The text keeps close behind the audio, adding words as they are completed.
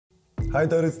Hi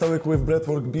there, it's Tomek with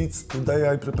Breathwork Beats. Today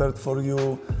I prepared for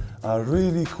you a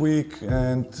really quick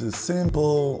and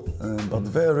simple but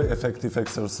very effective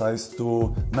exercise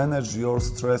to manage your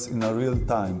stress in a real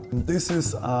time. This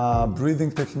is a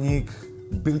breathing technique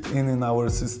built in our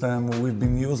system. We've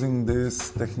been using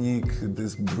this technique,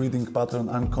 this breathing pattern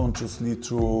unconsciously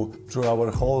through our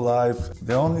whole life.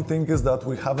 The only thing is that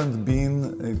we haven't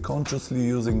been consciously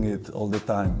using it all the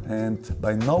time. And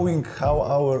by knowing how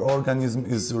our organism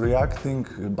is reacting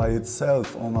by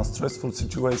itself on a stressful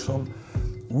situation,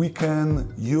 we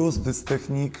can use this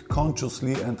technique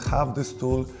consciously and have this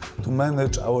tool to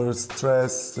manage our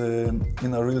stress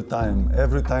in a real time.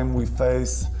 Every time we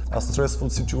face a stressful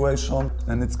situation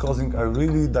and it's causing a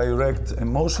really direct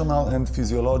emotional and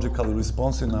physiological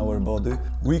response in our body,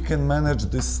 we can manage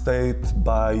this state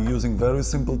by using very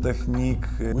simple technique,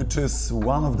 which is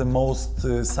one of the most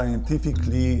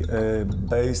scientifically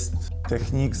based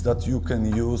techniques that you can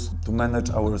use to manage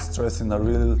our stress in a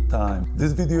real time.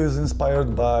 This video is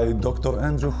inspired by Dr.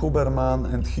 Andrew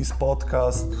Huberman and his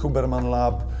podcast Huberman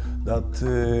Lab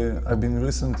that I've been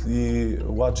recently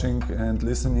watching and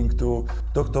listening to.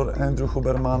 Dr. Andrew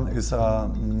Huberman is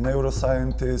a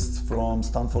neuroscientist from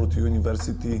Stanford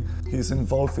University. He's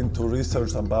involved into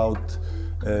research about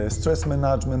stress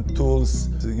management tools,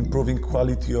 improving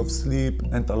quality of sleep,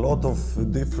 and a lot of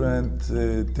different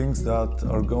things that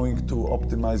are going to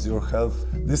optimize your health.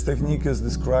 This technique is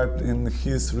described in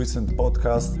his recent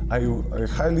podcast. I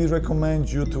highly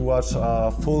recommend you to watch a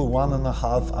full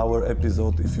 1.5 hour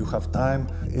episode if you have time.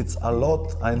 It's a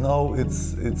lot, I know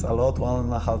it's a lot,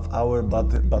 1.5 hour,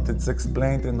 but it's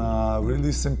explained in a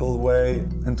really simple way.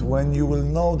 And when you will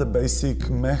know the basic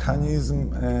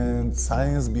mechanism and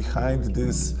science behind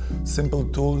this simple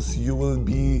tools, you will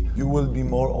be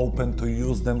more open to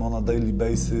use them on a daily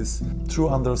basis. Through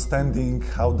understanding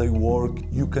how they work,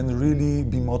 you can really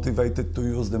be motivated to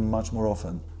use them much more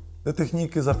often. The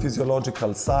technique is a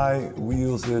physiological sigh. We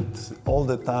use it all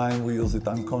the time, we use it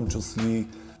unconsciously.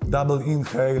 Double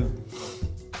inhale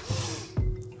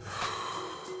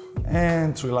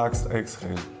and relaxed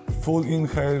exhale. Full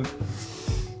inhale,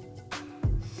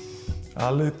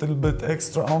 a little bit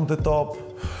extra on the top,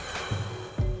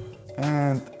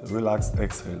 and relaxed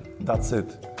exhale. That's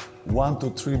it. 1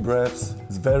 to 3 breaths.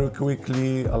 It's very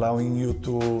quickly allowing you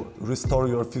to restore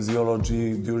your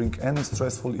physiology during any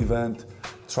stressful event.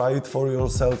 Try it for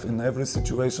yourself in every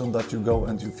situation that you go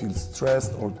and you feel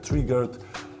stressed or triggered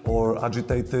or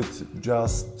agitated.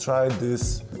 Just try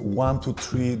this 1 to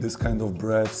 3, this kind of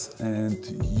breaths, and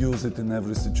use it in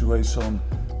every situation.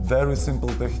 Very simple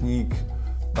technique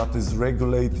that is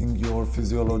regulating your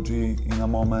physiology in a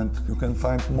moment. You can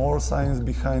find more science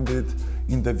behind it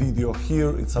in the video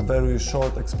here. It's a very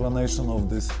short explanation of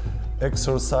this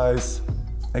exercise.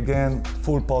 Again,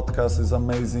 full podcast is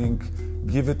amazing.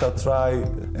 Give it a try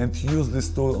and use this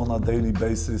tool on a daily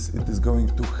basis. It is going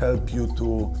to help you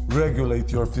to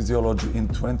regulate your physiology in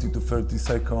 20 to 30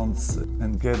 seconds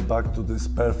and get back to this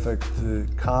perfect,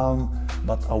 calm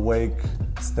but awake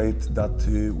state that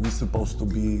we're supposed to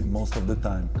be most of the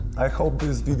time. I hope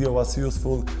this video was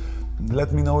useful.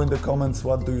 Let me know in the comments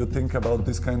what do you think about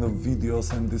this kind of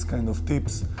videos and this kind of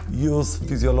tips. Use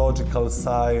physiological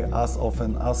sigh as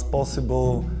often as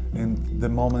possible in the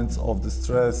moments of the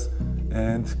stress,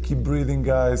 and keep breathing,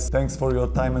 guys. Thanks for your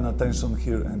time and attention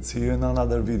here, and see you in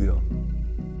another video.